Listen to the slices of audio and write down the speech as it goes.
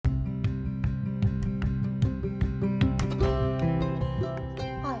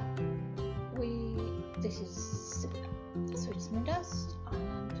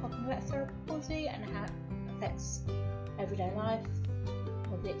cerebral palsy and how it affects everyday life,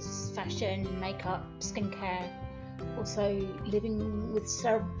 whether it's fashion, makeup, skincare. Also living with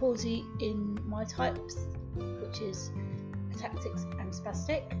cerebral palsy in my types, which is ataxic and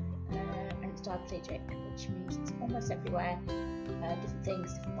spastic, and it's diplegic, which means it's almost everywhere, different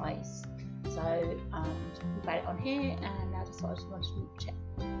things, different ways. So we've got it on here, and I just wanted to check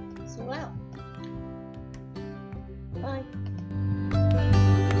this all out. Bye.